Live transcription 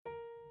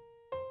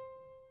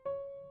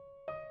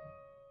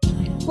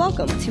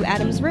Welcome to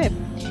Adam's Rib.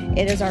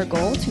 It is our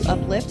goal to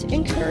uplift,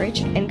 encourage,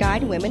 and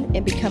guide women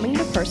in becoming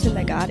the person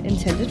that God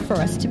intended for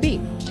us to be.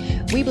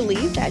 We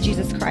believe that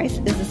Jesus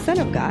Christ is the Son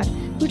of God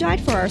who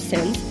died for our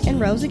sins and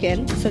rose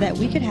again so that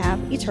we could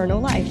have eternal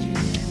life.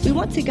 We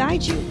want to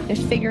guide you in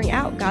figuring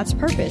out God's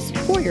purpose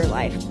for your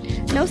life.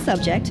 No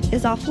subject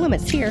is off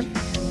limits here.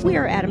 We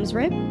are Adam's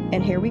Rib,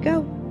 and here we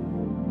go.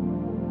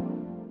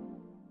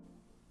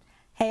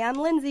 Hey, I'm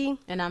Lindsay.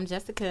 And I'm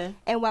Jessica.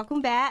 And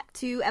welcome back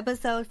to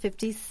episode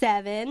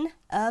 57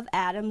 of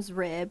Adam's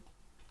Rib,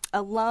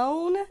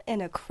 Alone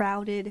in a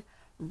Crowded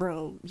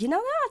Room. You know,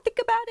 now I think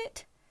about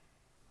it,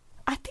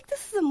 I think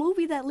this is a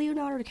movie that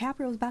Leonardo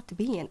DiCaprio was about to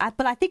be in.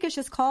 But I think it's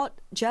just called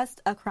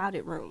Just a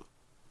Crowded Room.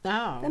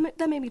 Oh.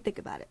 That made me think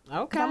about it.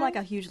 Okay. I'm like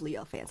a huge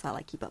Leo fan, so I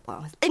like keep up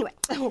on it. Anyway.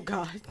 Oh,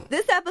 God.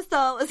 This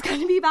episode is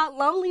going to be about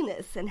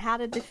loneliness and how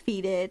to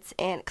defeat it.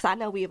 And because I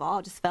know we've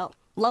all just felt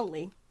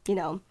lonely, you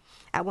know,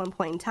 at one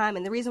point in time.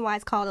 And the reason why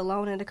it's called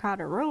Alone in a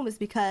Crowded Room is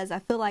because I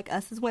feel like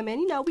us as women,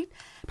 you know, we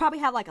probably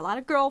have like a lot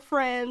of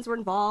girlfriends. We're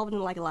involved in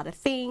like a lot of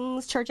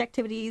things, church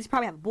activities,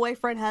 probably have a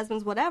boyfriend,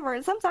 husbands, whatever.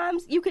 And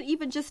sometimes you can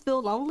even just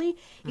feel lonely,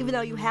 even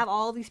though you have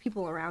all these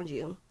people around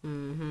you.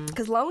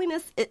 Because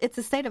loneliness, it's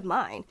a state of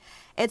mind.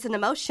 It's an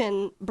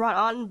emotion brought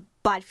on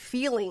by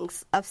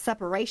feelings of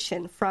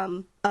separation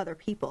from other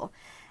people.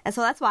 And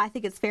so that's why I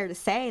think it's fair to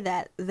say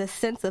that the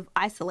sense of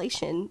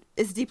isolation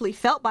is deeply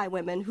felt by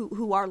women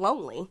who are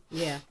lonely.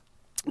 Yeah.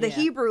 The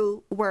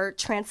Hebrew word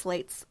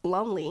translates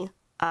lonely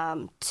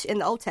in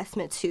the Old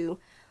Testament to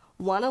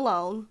one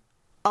alone,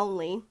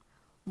 only,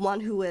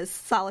 one who is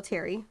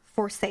solitary,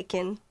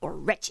 forsaken, or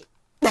wretched.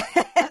 How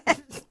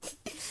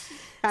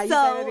you say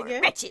that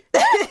again? Wretched.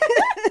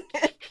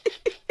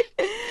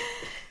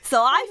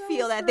 So I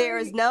feel that there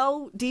is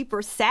no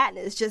deeper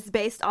sadness just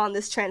based on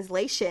this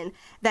translation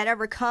that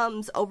ever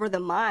comes over the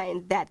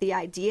mind, that the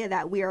idea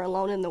that we are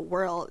alone in the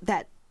world,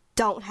 that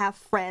don't have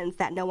friends,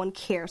 that no one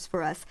cares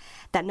for us,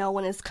 that no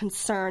one is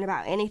concerned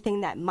about anything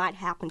that might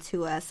happen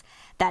to us,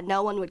 that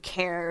no one would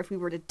care if we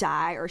were to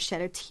die or shed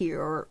a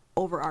tear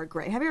over our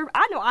grave. Have you ever?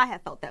 I know I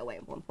have felt that way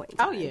at one point in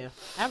time. Oh, yeah.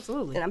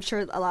 Absolutely. And I'm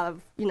sure a lot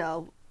of, you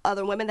know,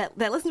 other women that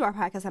listen to our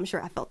podcast, I'm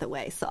sure I felt that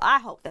way. So I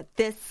hope that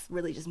this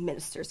really just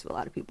ministers to a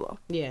lot of people.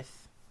 Yes.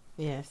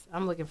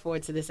 I'm looking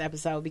forward to this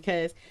episode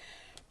because,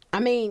 I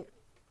mean,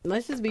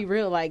 let's just be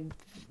real. Like,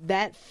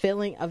 that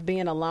feeling of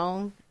being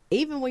alone,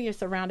 even when you're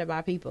surrounded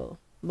by people,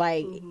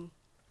 like,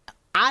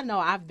 I know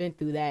I've been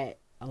through that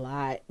a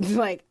lot.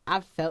 Like,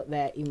 I've felt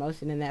that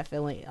emotion and that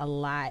feeling a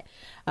lot.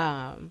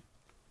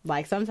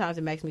 Like, sometimes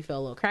it makes me feel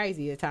a little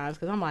crazy at times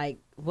because I'm like,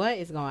 what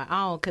is going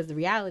on? Because the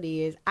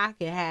reality is I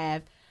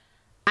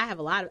have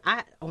a lot of,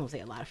 I won't say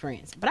a lot of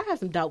friends, but I have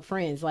some dope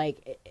friends.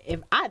 Like, if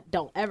I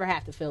don't ever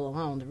have to feel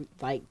alone,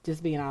 like,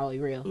 just being all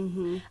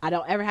real, I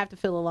don't ever have to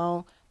feel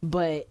alone,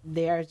 but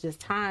there's just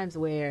times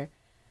where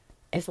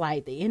it's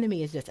like the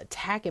enemy is just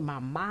attacking my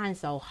mind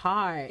so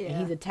hard, and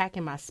he's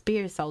attacking my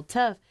spirit so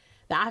tough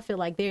that I feel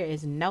like there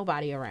is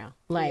nobody around.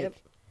 Like,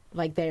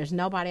 like there's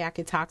nobody I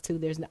could talk to.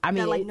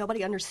 Like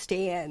nobody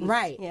understands.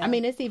 Right. Yeah. I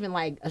mean, it's even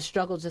like a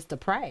struggle just to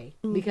pray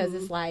because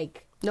it's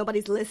like,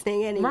 nobody's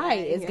listening anyway.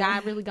 Right. Is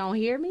God really going to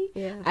hear me?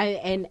 Yeah.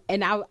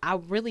 I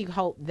really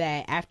hope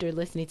that after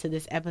listening to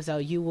this episode,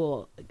 you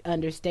will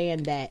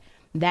understand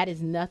that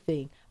is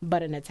nothing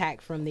but an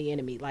attack from the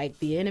enemy. Like,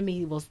 the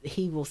enemy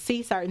he will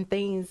see certain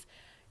things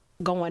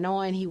going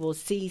on. He will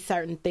see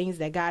certain things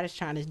that God is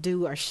trying to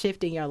do or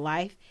shift in your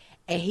life.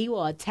 And he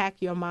will attack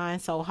your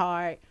mind so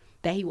hard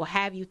that he will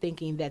have you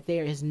thinking that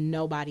there is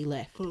nobody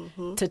left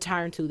to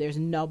turn to. There's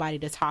nobody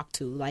to talk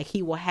to. Like,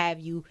 he will have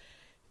you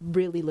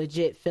really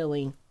legit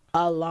feeling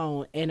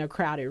alone in a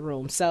crowded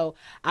room. So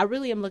I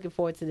really am looking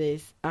forward to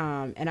this.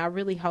 And I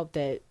really hope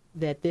that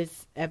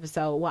this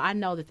episode, well, I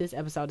know that this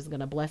episode is going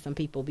to bless some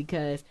people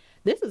because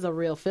this is a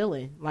real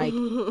feeling. Like,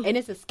 and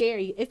it's a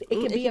scary, it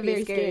can be a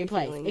very scary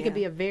place. Feeling, It can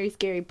be a very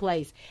scary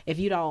place if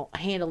you don't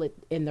handle it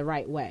in the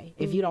right way,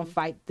 if you don't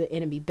fight the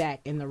enemy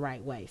back in the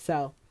right way.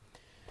 So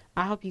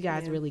I hope you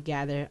guys really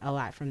gather a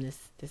lot from this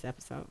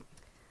episode.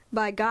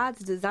 By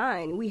God's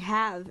design, we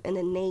have an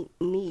innate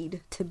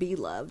need to be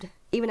loved.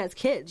 Even as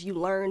kids, you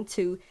learn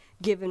to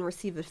give and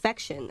receive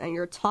affection, and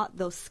you're taught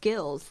those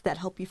skills that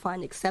help you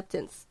find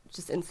acceptance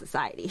just in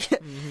society.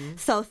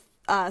 So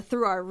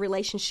through our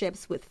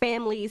relationships with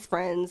families,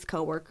 friends,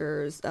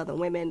 coworkers, other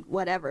women,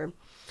 whatever,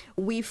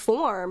 we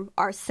form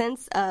our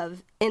sense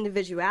of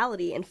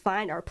individuality and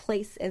find our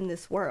place in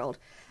this world.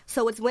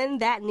 So it's when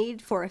that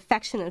need for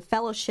affection and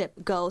fellowship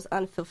goes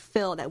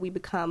unfulfilled that we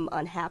become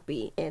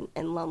unhappy and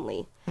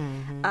lonely.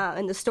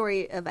 In the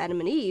story of Adam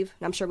and Eve,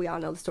 and I'm sure we all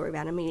know the story of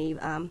Adam and Eve,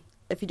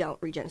 if you don't,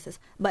 read Genesis,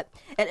 but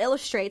it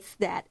illustrates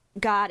that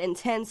God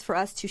intends for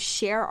us to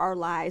share our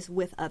lives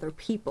with other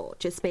people,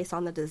 just based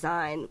on the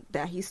design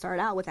that he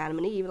started out with Adam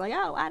and Eve. Like,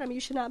 oh, Adam,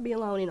 you should not be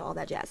alone, and all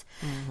that jazz.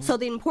 So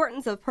the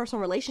importance of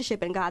personal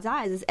relationship in God's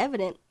eyes is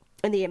evident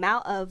in the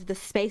amount of the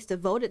space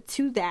devoted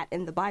to that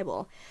in the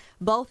Bible.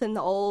 Both in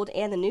the Old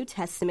and the New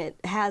Testament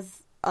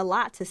has a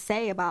lot to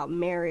say about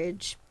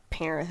marriage,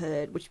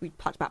 parenthood, which we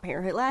talked about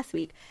parenthood last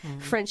week,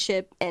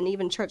 friendship, and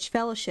even church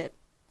fellowship.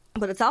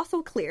 But it's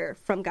also clear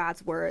from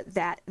God's word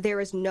that there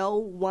is no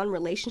one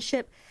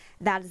relationship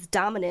that is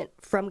dominant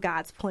from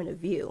God's point of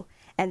view.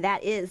 And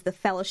that is the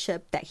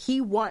fellowship that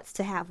he wants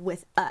to have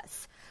with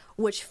us,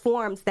 which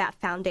forms that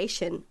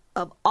foundation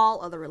of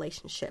all other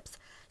relationships.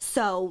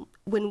 So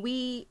when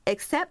we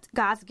accept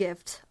God's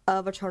gift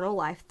of eternal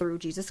life through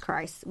Jesus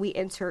Christ, we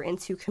enter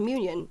into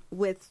communion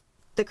with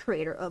the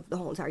creator of the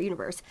whole entire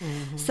universe.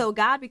 So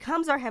God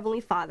becomes our heavenly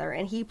Father,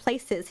 and he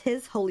places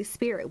his Holy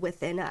Spirit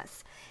within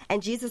us.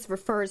 And Jesus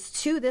refers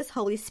to this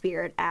Holy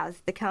Spirit as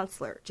the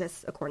counselor,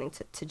 just according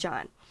to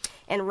John.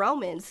 In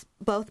Romans,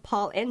 both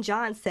Paul and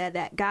John said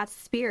that God's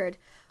Spirit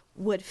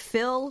would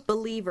fill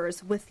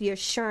believers with the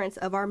assurance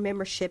of our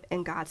membership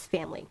in God's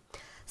family.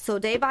 So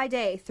day by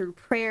day, through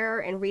prayer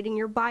and reading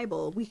your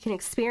Bible, we can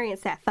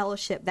experience that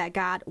fellowship that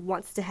God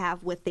wants to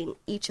have within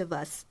each of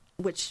us,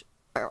 which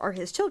are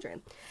his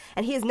children.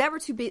 And he is never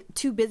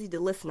too busy to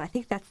listen. I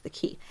think that's the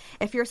key.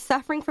 If you're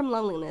suffering from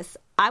loneliness,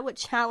 I would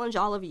challenge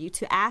all of you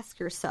to ask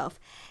yourself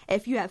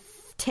if you have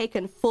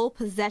taken full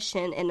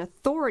possession and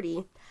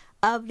authority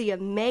of the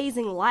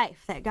amazing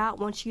life that God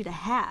wants you to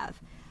have.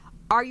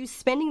 Are you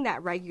spending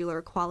that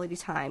regular quality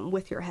time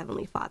with your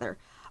Heavenly Father?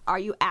 Are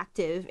you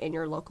active in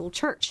your local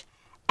church?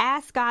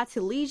 Ask God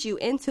to lead you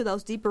into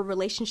those deeper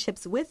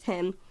relationships with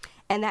him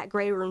and that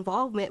greater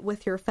involvement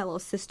with your fellow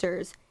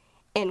sisters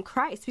in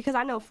Christ. Because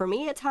I know for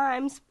me at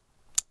times,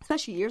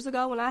 especially years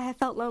ago when I had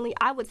felt lonely,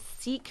 I would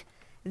seek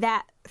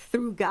that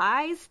through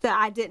guys that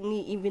I didn't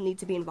even need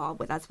to be involved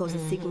with. I was supposed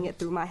to seeking it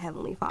through my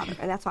Heavenly Father.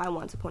 And that's why I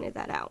wanted to point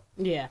that out.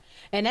 Yeah.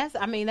 And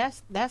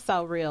that's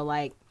so real.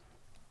 Like,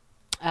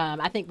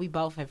 I think we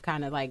both have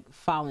kind of like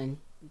fallen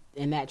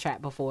in that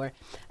trap before.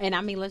 And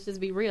I mean, let's just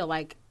be real.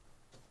 Like,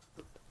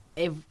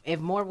 if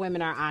more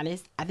women are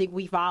honest, I think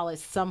we've all at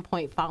some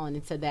point fallen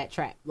into that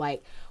trap.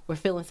 Like, we're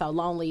feeling so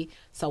lonely,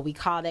 so we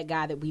call that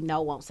guy that we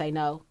know won't say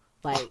no.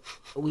 Like,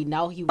 we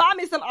know he... Buy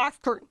me some ice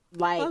cream.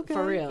 Like, okay.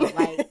 For real.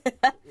 Like,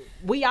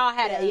 we all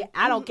had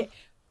I don't care.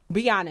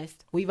 Be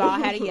honest. We've all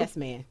had a yes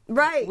man.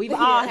 Right. We've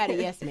all had a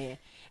yes man.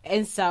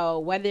 And so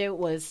whether it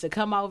was to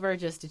come over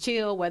just to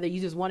chill, whether you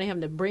just wanted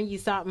him to bring you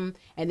something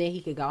and then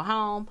he could go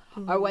home,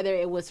 or whether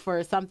it was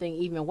for something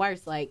even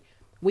worse, like,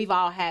 we've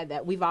all had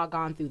that. We've all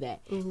gone through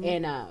that.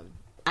 And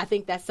I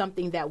think that's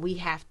something that we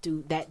have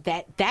to,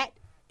 that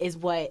is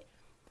what,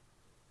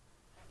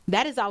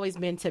 that has always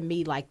been to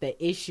me like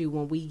the issue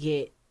when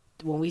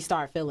we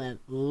start feeling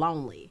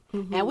lonely.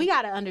 And we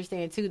got to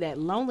understand too that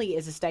lonely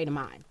is a state of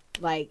mind.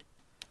 Like,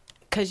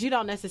 because you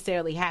don't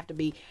necessarily have to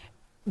be,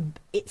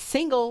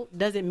 single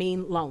doesn't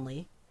mean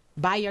lonely.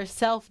 By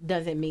yourself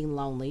doesn't mean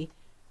lonely.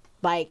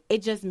 Like,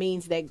 it just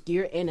means that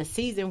you're in a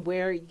season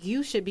where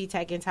you should be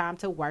taking time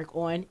to work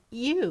on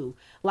you.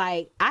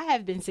 Like, I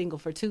have been single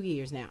for 2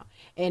 years now.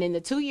 And in the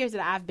 2 years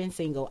that I've been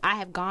single, I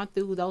have gone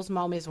through those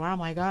moments where I'm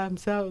like, oh, I'm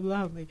so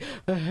lonely.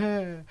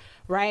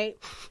 Right?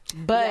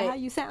 But... Is that how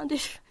you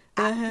sounded?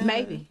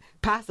 Maybe.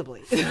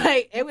 Possibly.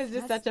 Like, it was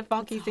just such a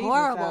funky season.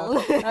 Horrible.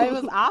 So, it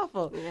was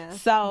awful. Yeah.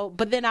 So,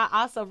 but then I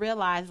also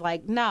realized,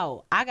 like,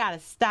 no, I got to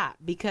stop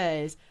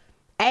because...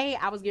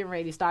 I was getting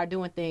ready to start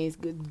doing things,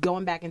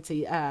 going back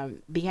into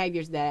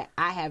behaviors that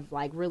I have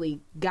like really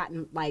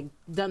gotten like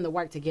done the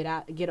work to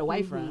get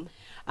away from.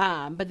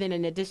 But then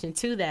in addition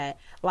to that,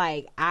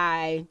 like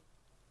I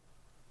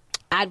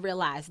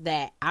realized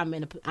that I'm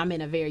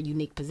in a very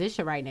unique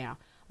position right now.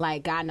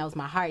 Like, God knows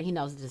my heart. He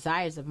knows the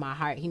desires of my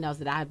heart. He knows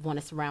that I want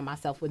to surround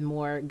myself with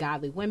more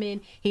godly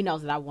women. He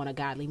knows that I want a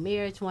godly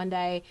marriage one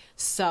day.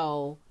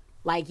 So,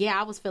 like, yeah,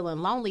 I was feeling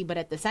lonely, but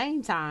at the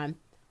same time,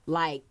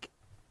 like,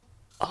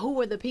 who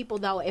were the people,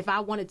 though, if I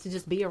wanted to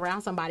just be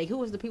around somebody, who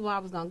was the people I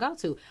was going to go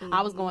to?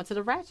 I was going to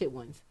the ratchet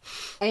ones.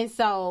 And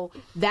so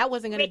that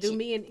wasn't going to do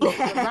me any,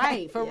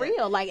 right, for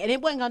real. Like, and it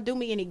wasn't going to do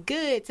me any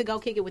good to go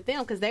kick it with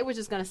them because they were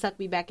just going to suck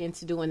me back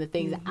into doing the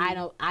things that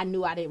I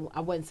knew I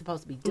wasn't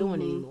supposed to be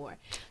doing anymore.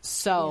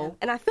 So,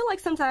 and I feel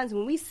like sometimes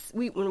when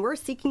when we're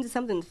seeking to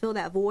something to fill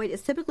that void,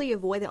 it's typically a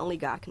void that only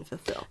God can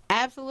fulfill.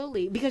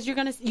 Absolutely, because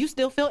you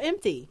still feel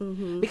empty.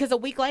 Because a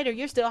week later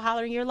you're still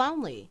hollering you're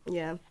lonely.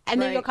 Yeah,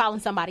 and then you're calling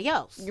somebody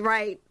else.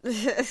 Right.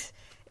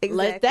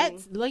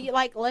 Exactly.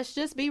 Let's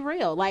just be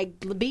real.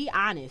 Like, be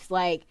honest.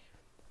 Like,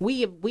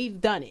 we've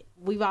done it.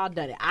 We've all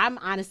done it. I'm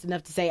honest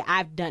enough to say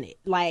I've done it.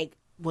 Like,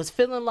 was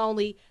feeling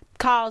lonely,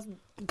 called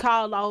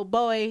old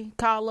boy,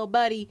 called little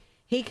buddy.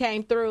 He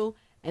came through,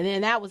 and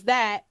then that was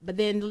that. But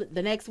then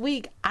the next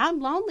week,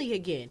 I'm lonely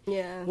again.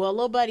 Yeah. Well,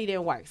 little buddy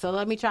didn't work, so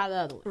let me try the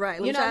other one.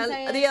 Right. You know what I'm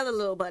saying? The other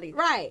little buddy.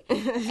 Right.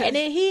 And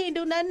then he didn't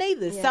do nothing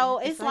either. Yeah. So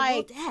it's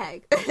like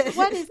well,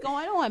 what is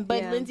going on?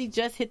 But Lindsay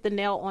just hit the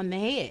nail on the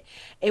head.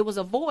 It was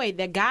a void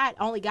that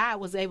only God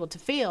was able to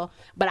fill,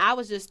 but I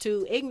was just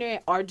too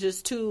ignorant or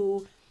just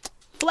too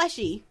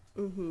fleshy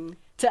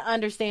to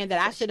understand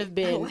that I should have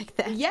been. I like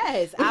that.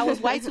 Yes, I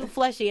was way too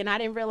fleshy, and I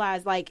didn't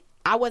realize, like,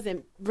 I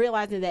wasn't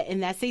realizing that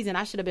in that season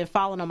I should have been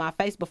falling on my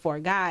face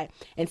before God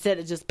instead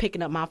of just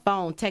picking up my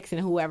phone, texting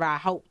whoever I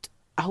hoped,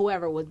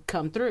 whoever would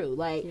come through.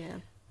 Like,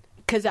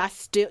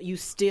 because you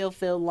still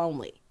feel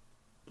lonely.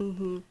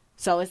 Mm-hmm.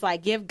 So it's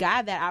like, give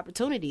God that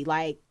opportunity.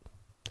 Like,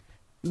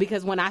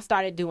 because when I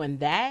started doing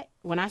that,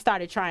 when I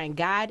started trying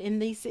God in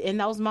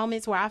those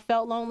moments where I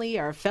felt lonely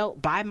or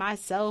felt by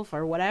myself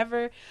or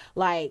whatever,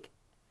 like,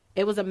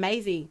 it was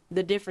amazing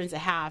the difference in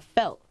how I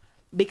felt.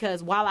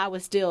 Because while I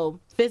was still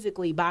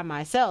physically by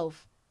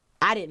myself,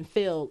 I didn't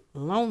feel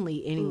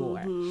lonely anymore.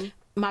 Mm-hmm.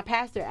 My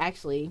pastor,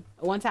 actually,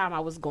 one time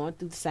I was going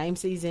through the same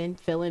season,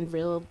 feeling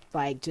real,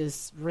 like,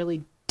 just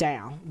really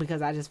down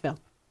because I just felt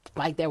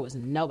like there was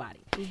nobody.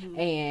 Mm-hmm.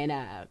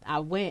 And I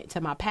went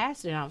to my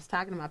pastor and I was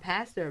talking to my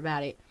pastor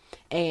about it.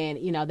 And,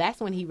 you know, that's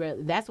when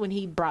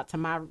he brought to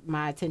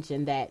my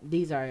attention that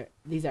these are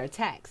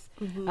attacks.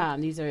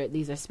 Mm-hmm.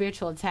 These are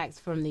spiritual attacks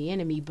from the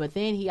enemy. But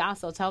then he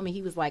also told me,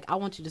 he was like, I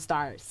want you to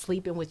start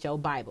sleeping with your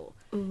Bible.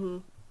 Mm-hmm.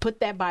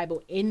 Put that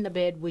Bible in the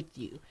bed with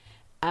you.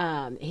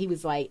 He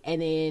was like,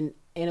 and then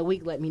in a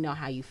week, let me know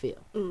how you feel.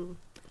 Mm.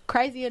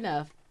 Crazy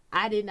enough,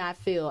 I did not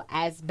feel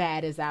as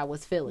bad as I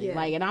was feeling. Yeah.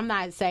 Like, and I'm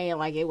not saying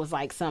like it was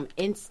like some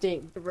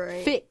instant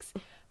fix,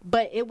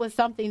 but it was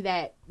something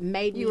that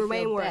made me feel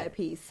way more at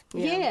peace.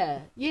 Yeah.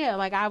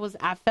 Like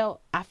I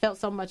felt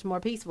so much more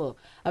peaceful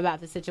about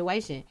the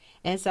situation.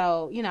 And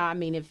so, you know, I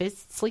mean, if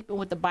it's sleeping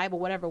with the Bible,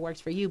 whatever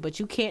works for you, but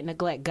you can't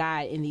neglect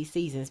God in these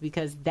seasons,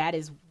 because that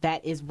is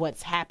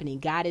what's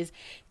happening.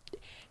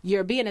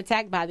 You're being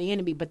attacked by the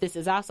enemy, but this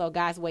is also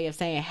God's way of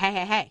saying,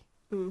 hey.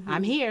 Mm-hmm.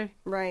 I'm here.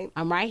 Right.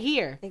 I'm right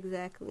here.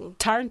 Exactly.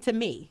 Turn to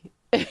me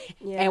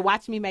and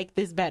watch me make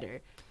this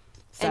better.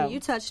 So. And you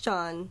touched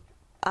on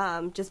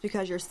just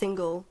because you're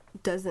single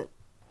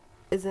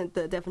isn't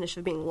the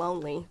definition of being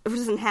lonely. It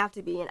doesn't have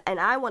to be.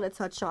 And I want to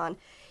touch on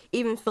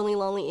even feeling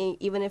lonely,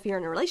 even if you're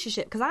in a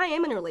relationship, because I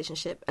am in a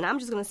relationship, and I'm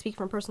just going to speak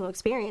from personal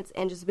experience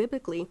and just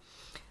biblically.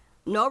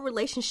 No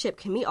relationship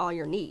can meet all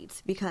your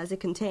needs because it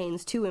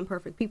contains two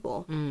imperfect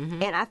people.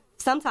 Mm-hmm. And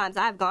sometimes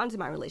I've gone to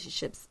my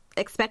relationships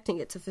expecting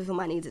it to fulfill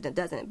my needs, and it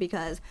doesn't,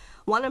 because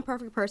one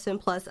imperfect person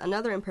plus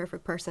another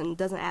imperfect person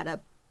doesn't add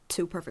up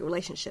to perfect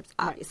relationships,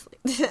 obviously.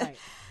 Right.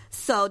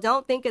 So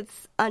don't think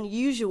it's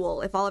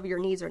unusual if all of your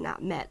needs are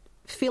not met.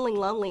 Feeling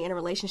lonely in a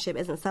relationship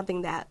isn't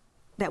something that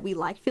we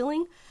like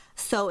feeling.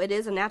 So it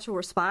is a natural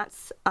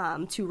response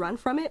to run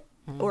from it,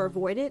 mm-hmm. or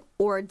avoid it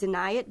or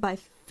deny it by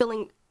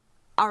filling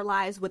our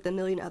lives with a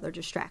million other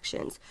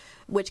distractions,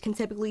 which can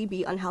typically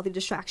be unhealthy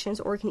distractions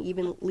or can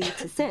even lead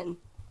to sin.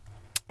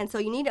 And so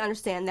you need to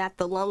understand that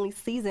the lonely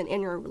season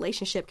in your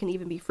relationship can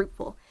even be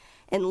fruitful.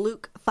 In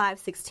Luke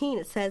 5:16,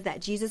 it says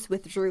that Jesus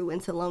withdrew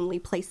into lonely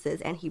places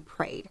and he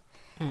prayed.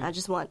 I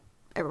just want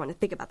everyone to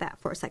think about that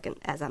for a second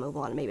as I move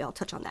on, and maybe I'll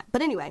touch on that.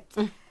 But anyway,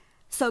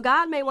 so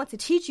God may want to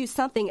teach you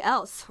something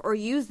else or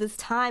use this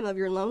time of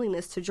your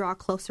loneliness to draw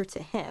closer to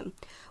him.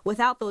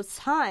 Without those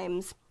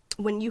times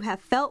when you have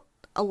felt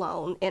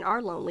alone and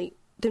are lonely,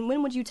 then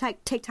when would you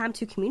take time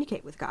to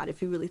communicate with God,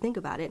 if you really think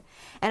about it?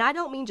 And I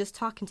don't mean just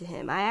talking to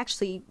him. I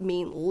actually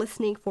mean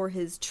listening for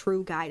his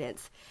true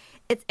guidance.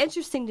 It's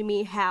interesting to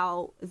me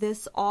how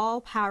this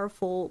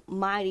all-powerful,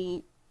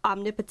 mighty,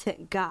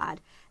 omnipotent God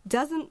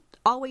doesn't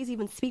always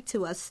even speak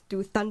to us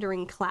through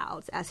thundering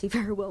clouds, as he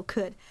very well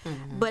could.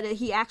 Mm-hmm. But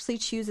he actually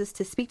chooses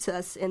to speak to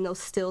us in those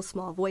still,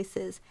 small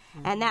voices.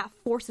 Mm-hmm. And that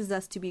forces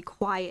us to be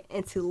quiet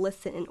and to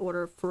listen in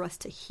order for us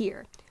to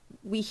hear.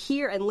 We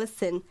hear and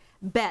listen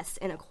best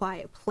in a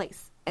quiet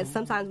place. And mm-hmm.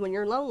 sometimes when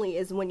you're lonely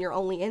is when you're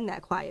only in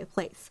that quiet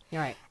place.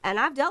 Right. And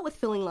I've dealt with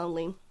feeling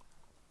lonely,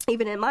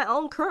 even in my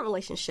own current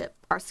relationship.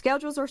 Our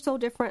schedules are so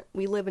different.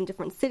 We live in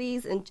different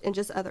cities and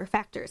just other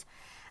factors.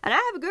 And I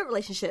have a good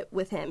relationship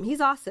with him. He's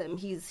awesome.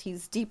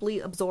 He's deeply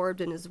absorbed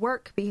in his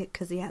work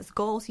because he has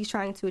goals he's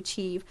trying to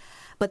achieve.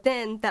 But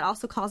then that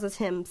also causes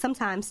him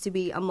sometimes to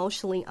be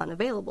emotionally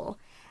unavailable.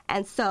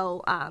 And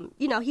so,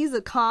 he's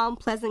a calm,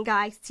 pleasant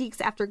guy,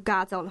 seeks after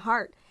God's own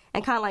heart.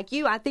 And kind of like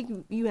you, I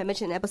think you had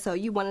mentioned in an episode,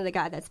 you wanted a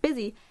guy that's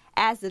busy,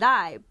 as did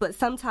I. But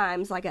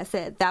sometimes, like I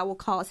said, that will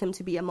cause him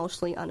to be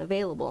emotionally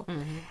unavailable.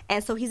 Mm-hmm.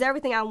 And so he's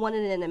everything I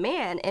wanted in a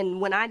man. And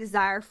when I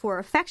desire for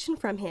affection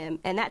from him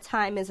and that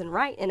time isn't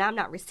right and I'm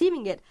not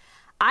receiving it,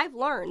 I've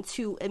learned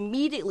to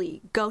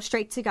immediately go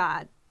straight to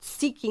God,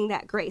 seeking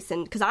that grace.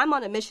 And because I'm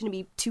on a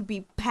mission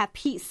to have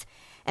peace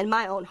in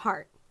my own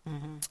heart.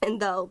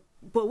 Mm-hmm.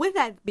 But with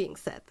that being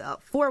said, though,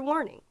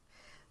 forewarning,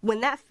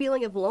 when that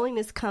feeling of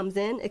loneliness comes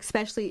in,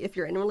 especially if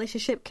you're in a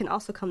relationship, can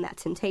also come that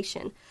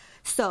temptation.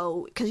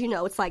 So, because,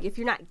 it's like if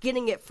you're not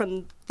getting it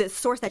from the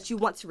source that you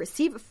want to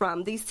receive it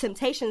from, these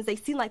temptations, they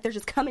seem like they're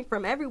just coming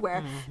from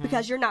everywhere mm-hmm.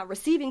 because you're not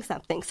receiving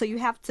something. So you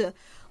have to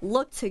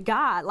look to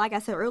God, like I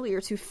said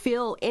earlier, to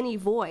fill any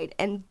void.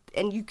 And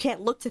you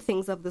can't look to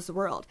things of this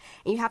world.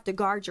 And you have to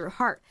guard your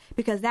heart,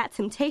 because that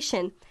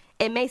temptation,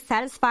 it may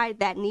satisfy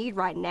that need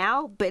right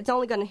now, but it's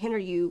only going to hinder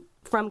you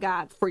from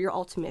God for your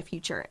ultimate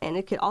future. And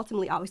it could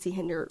ultimately obviously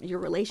hinder your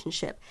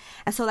relationship.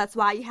 And so that's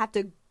why you have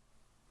to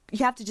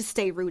just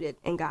stay rooted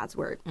in God's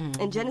word.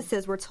 Mm-hmm. In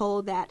Genesis, we're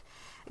told that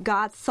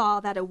God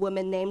saw that a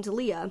woman named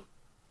Leah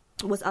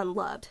was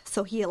unloved,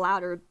 so he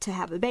allowed her to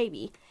have a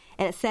baby.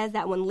 And it says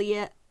that when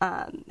Leah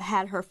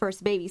had her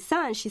first baby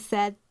son, she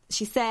said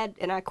she said,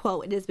 and I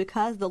quote, "It is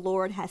because the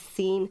Lord has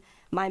seen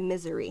my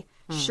misery.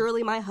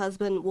 Surely my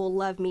husband will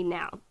love me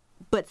now."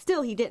 But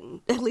still, he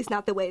didn't. At least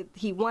not the way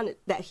she wanted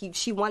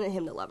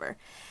him to love her.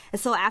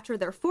 And so after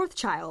their fourth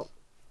child,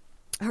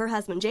 her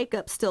husband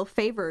Jacob still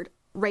favored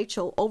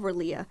Rachel over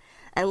Leah.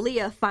 And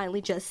Leah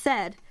finally just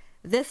said,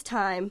 "This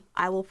time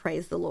I will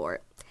praise the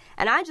Lord."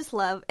 And I just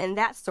love in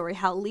that story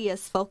how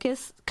Leah's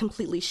focus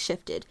completely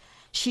shifted.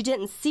 She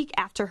didn't seek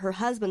after her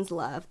husband's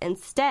love.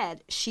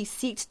 Instead, she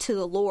seeked to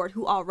the Lord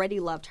who already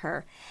loved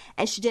her,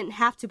 and she didn't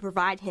have to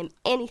provide him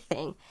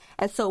anything.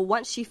 And so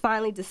once she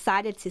finally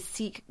decided to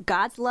seek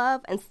God's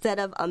love instead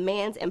of a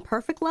man's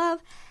imperfect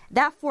love,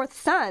 that fourth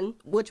son,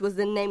 which was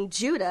then named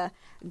Judah,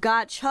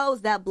 God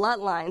chose that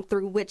bloodline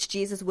through which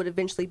Jesus would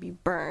eventually be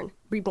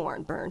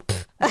reborn.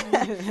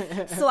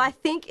 So I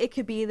think it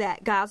could be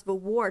that God's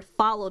reward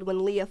followed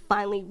when Leah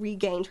finally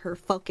regained her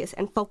focus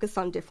and focused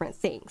on different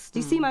things. Do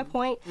you see my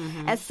point?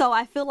 And so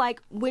I feel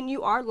like when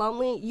you are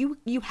lonely,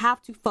 you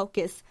have to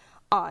focus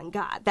on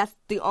God. That's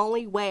the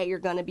only way you're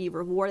going to be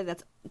rewarded.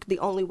 That's the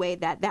only way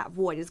that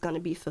void is going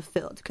to be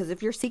fulfilled. Because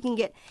if you're seeking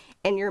it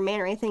in your man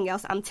or anything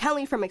else, I'm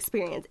telling you from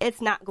experience,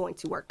 it's not going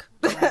to work.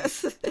 Right.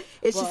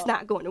 It's just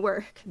not going to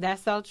work.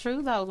 That's so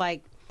true, though.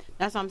 Like,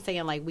 that's what I'm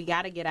saying. Like, we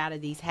got to get out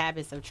of these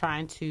habits of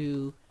trying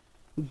to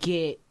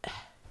get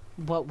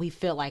what we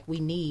feel like we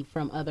need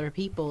from other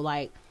people.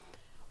 Like,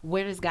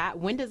 when does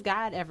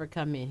God ever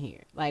come in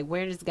here? Like,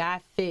 where does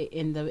God fit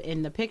in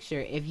the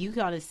picture? If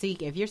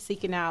you're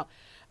seeking out,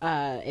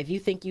 if you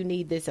think you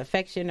need this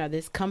affection or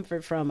this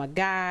comfort from a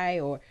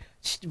guy,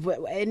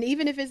 and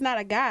even if it's not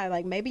a guy,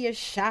 like maybe it's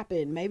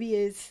shopping, maybe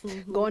it's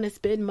going to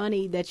spend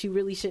money that you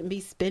really shouldn't be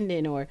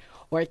spending, or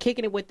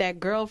kicking it with that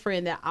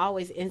girlfriend that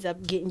always ends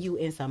up getting you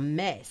in some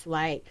mess.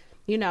 Like,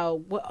 you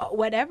know,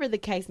 whatever the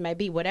case may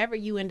be, whatever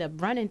you end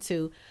up running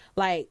to,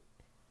 like,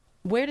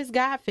 where does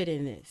God fit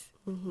in this?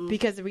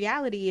 Because the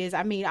reality is,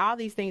 I mean, all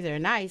these things are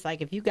nice.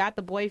 Like, if you got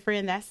the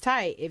boyfriend, that's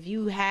tight. If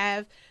you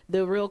have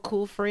the real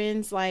cool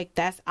friends, like,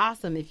 that's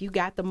awesome. If you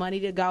got the money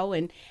to go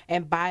and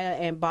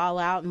ball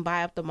out and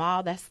buy up the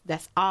mall,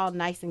 that's all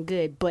nice and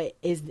good. But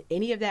is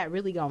any of that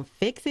really gonna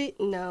fix it?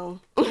 No.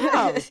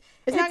 It's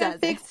not gonna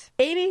fix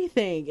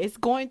anything.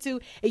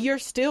 You're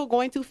still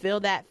going to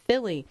feel that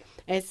feeling.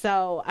 And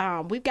so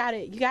you got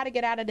to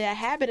get out of that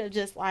habit of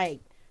just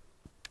like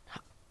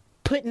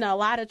putting a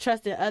lot of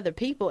trust in other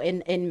people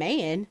and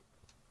man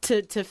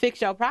to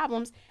fix your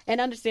problems, and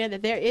understand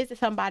that there is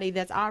somebody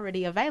that's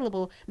already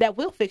available that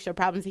will fix your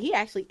problems. He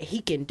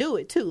can do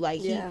it too.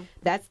 Like,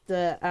 that's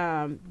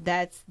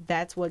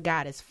what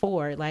God is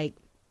for. Like,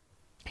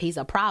 he's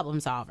a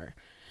problem solver.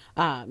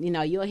 You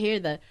know, you'll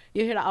hear the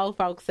old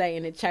folks say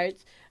in the church,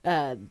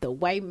 the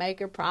way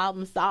maker,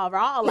 problem solver,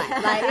 all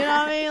that. Like, you know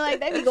what I mean?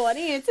 Like, they be going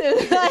in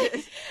too.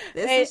 Like,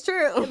 this is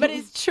true. But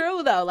it's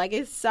true though. Like,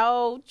 it's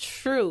so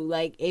true.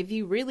 Like, if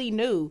you really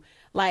knew,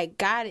 like,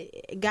 God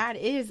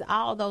is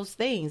all those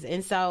things.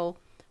 And so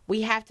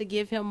we have to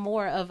give him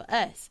more of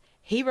us.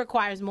 He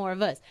requires more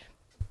of us.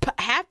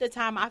 Half the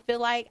time I feel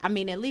like, I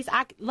mean, at least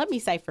let me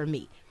say for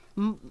me,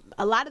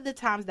 a lot of the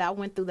times that I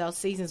went through those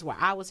seasons where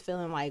I was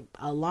feeling like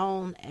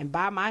alone and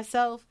by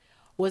myself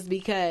was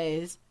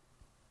because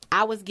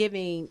I was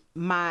giving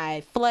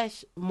my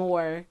flesh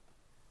more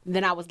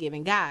than I was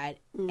giving God.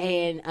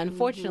 And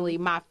unfortunately,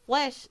 my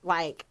flesh,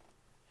 like,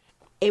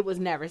 it was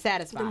never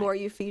satisfied. The more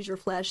you feed your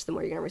flesh, the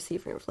more you're going to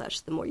receive from your flesh.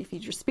 The more you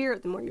feed your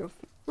spirit, the more you'll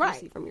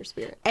receive from your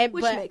spirit.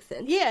 Which makes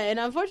sense. Yeah, and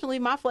unfortunately,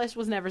 my flesh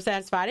was never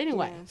satisfied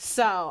anyway. Yeah.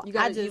 So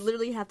you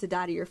literally have to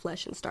die to your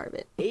flesh and starve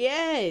it.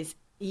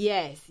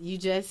 Yes, you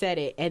just said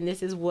it. And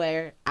this is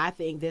where I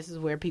think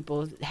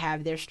people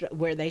have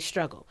where they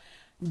struggle.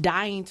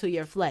 Dying to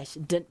your flesh,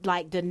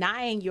 like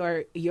denying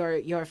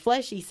your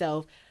fleshy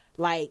self,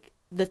 like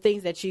the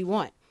things that you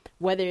want,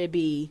 whether it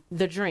be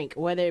the drink,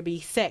 whether it be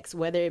sex,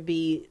 whether it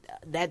be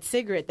that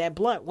cigarette, that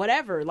blunt,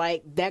 whatever,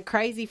 like that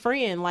crazy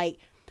friend, like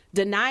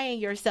denying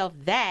yourself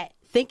that,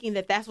 thinking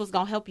that that's what's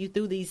going to help you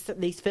through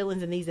these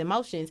feelings and these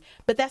emotions.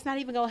 But that's not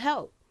even going to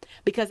help,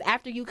 because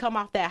after you come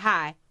off that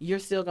high, you're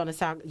still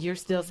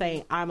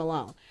saying, I'm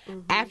alone.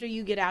 After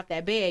you get out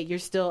that bed, you're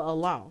still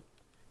alone,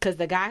 because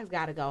the guy's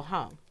got to go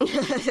home.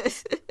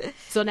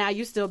 So now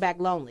you're still back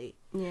lonely.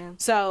 Yeah.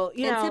 So,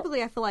 and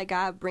typically I feel like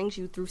God brings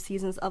you through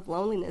seasons of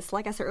loneliness,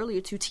 like I said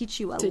earlier, to teach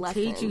you a lesson. To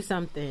teach you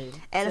something.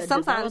 And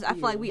sometimes I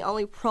feel like we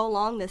only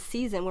prolong this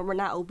season when we're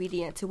not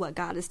obedient to what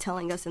God is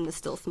telling us in the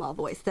still small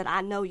voice that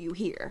I know you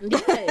hear.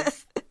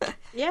 Yes.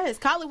 Yes,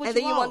 call it what you want. And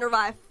then you wonder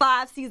why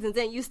 5 seasons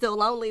in you still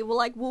lonely.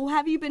 Well,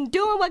 have you been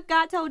doing what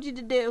God told you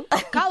to do?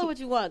 Call it what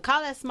you want.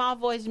 Call that small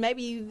voice.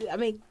 Maybe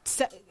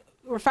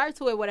refer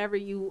to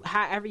it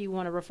however you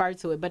want to refer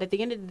to it. But at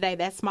the end of the day,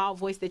 that small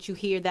voice that you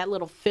hear, that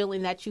little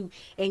feeling that you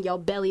in your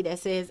belly that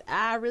says,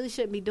 I really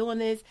shouldn't be doing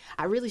this.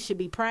 I really should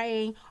be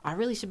praying. Or I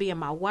really should be in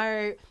my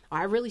word. Or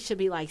I really should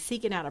be like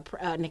seeking out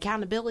an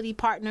accountability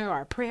partner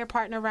or a prayer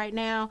partner right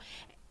now.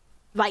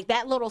 Like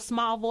that little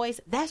small voice,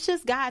 that's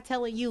just God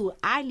telling you,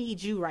 I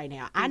need you right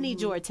now. I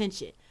need your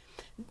attention.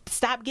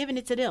 Stop giving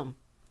it to them.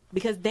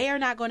 because they are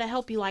not going to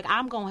help you like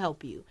I'm going to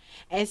help you.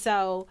 And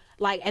so,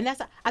 like, and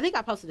that's, I think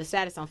I posted a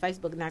status on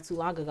Facebook not too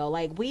long ago.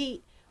 Like,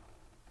 we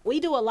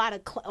do a lot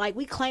of, like,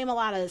 we claim a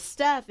lot of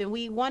stuff, and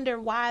we wonder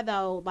why,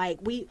 though. Like,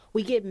 we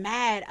get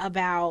mad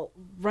about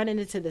running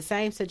into the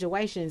same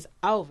situations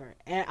over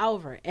and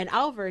over and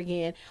over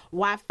again.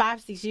 Why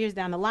 5-6 years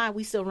down the line,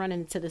 we still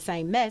running into the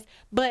same mess.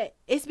 But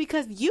it's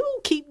because you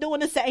keep doing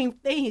the same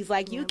things.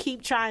 Like, you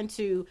keep trying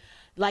to,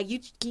 like,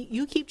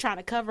 you keep trying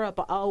to cover up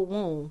an old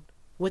wound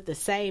with the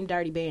same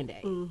dirty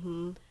Band-Aid.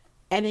 Mm-hmm.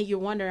 And then you're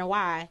wondering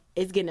why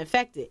it's getting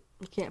affected.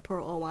 You can't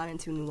pour old wine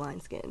into new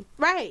wineskin.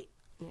 Right.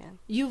 Yeah.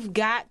 You've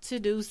got to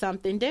do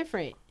something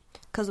different.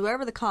 Because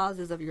whatever the cause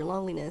is of your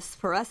loneliness,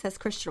 for us as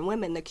Christian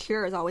women, the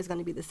cure is always going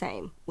to be the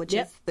same, which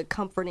is the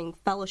comforting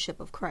fellowship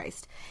of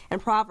Christ. In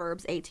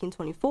Proverbs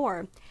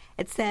 18:24,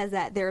 it says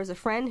that there is a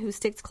friend who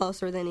sticks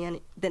closer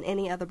than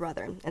any other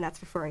brother, and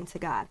that's referring to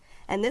God.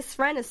 And this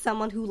friend is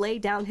someone who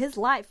laid down his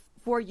life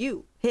for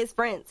you, his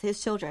friends,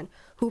 his children,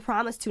 who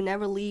promised to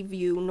never leave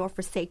you nor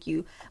forsake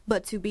you,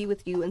 but to be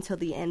with you until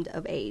the end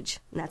of age.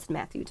 And that's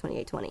Matthew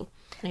 28:20.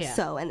 Yeah.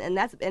 So, and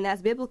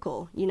that's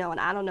biblical, you know. And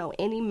I don't know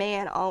any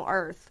man on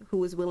earth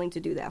who is willing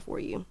to do that for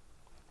you,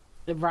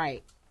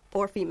 right?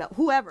 Or female,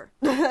 whoever.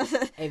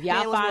 If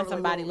y'all find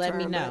somebody, let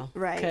me know,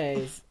 right?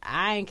 Because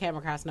I ain't come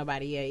across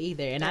nobody yet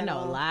either, and I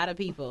know a lot of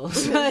people.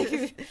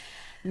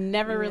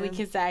 Never really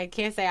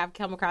can't say I've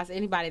come across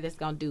anybody that's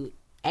gonna do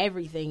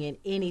everything and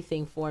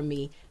anything for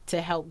me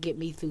to help get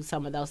me through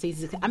some of those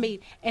seasons. I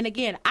mean, and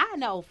again, I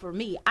know for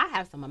me, I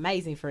have some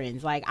amazing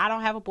friends. Like, I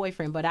don't have a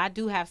boyfriend, but I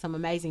do have some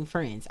amazing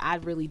friends. I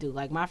really do.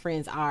 Like, my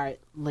friends are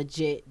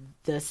legit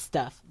the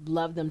stuff.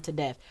 Love them to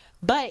death.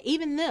 But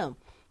even them,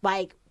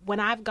 like, when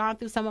I've gone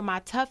through some of my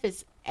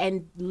toughest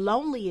and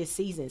loneliest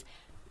seasons,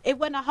 it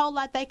wasn't a whole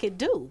lot they could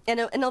do.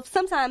 And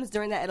sometimes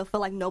during that, it'll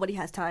feel like nobody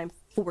has time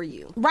for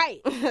you.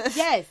 Right.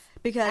 Yes.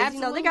 Because, absolutely,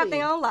 you know, they got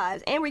their own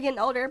lives. And we're getting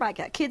older. Everybody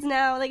got kids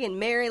now. They getting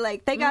married.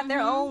 Like, they got their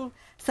own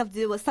stuff to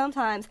do with.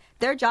 Sometimes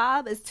their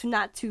job is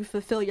not to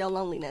fulfill your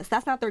loneliness.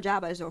 That's not their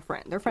job as your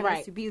friend. Their friend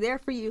is to be there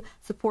for you,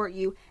 support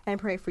you, and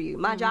pray for you.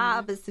 My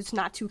job is to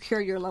not to cure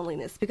your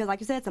loneliness. Because,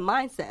 like you said, it's a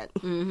mindset.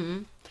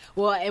 Mm-hmm.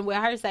 Well, and with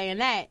her saying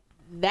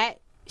that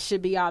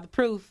should be all the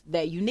proof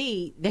that you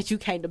need that you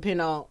can't depend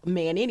on a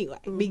man anyway.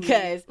 Mm-hmm.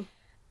 Because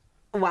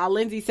while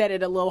Lindsay said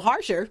it a little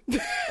harsher.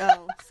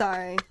 Oh,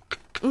 sorry.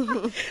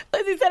 Lindsay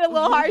said it a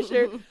little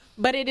harsher,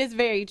 but it is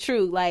very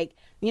true. Like,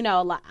 you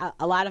know,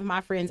 a lot of my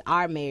friends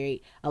are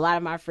married. A lot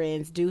of my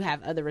friends do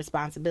have other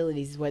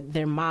responsibilities, whether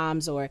they're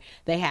moms or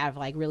they have,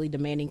 like, really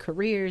demanding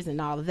careers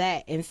and all of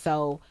that. And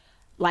so,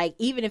 like,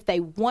 even if they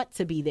want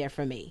to be there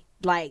for me,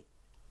 like,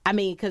 I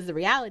mean, because the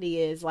reality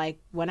is, like,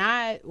 when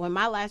my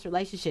last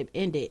relationship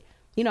ended,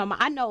 you know,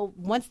 I know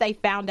once they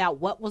found out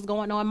what was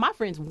going on, my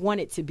friends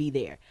wanted to be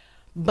there.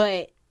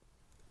 But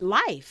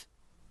life.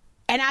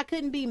 And I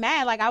couldn't be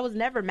mad. Like, I was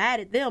never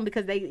mad at them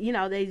because they, you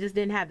know, they just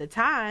didn't have the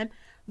time.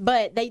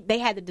 But they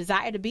had the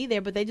desire to be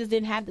there, but they just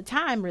didn't have the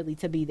time really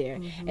to be there.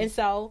 Mm-hmm. And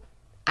so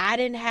I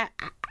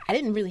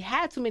didn't really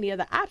have too many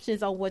other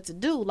options on what to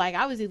do. Like,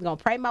 I was either going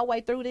to pray my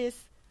way through this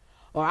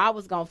or I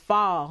was going to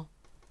fall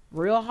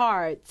real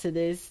hard to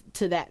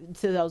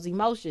those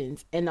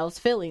emotions and those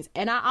feelings.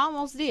 And I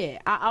almost did.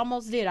 I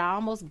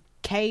almost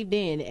caved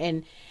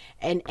in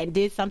and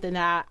did something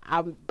that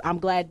I'm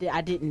glad that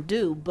I didn't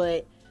do.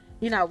 But,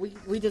 you know,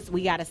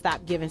 we got to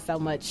stop giving so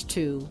much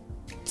to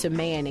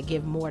man and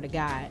give more to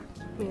God.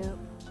 Yeah.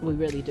 We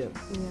really do.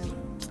 Yeah.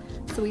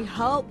 So we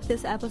hope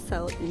this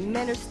episode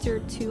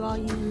ministered to all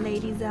you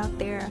ladies out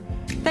there.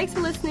 Thanks for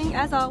listening.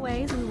 As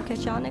always, we will catch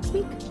y'all next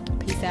week.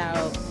 Peace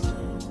out.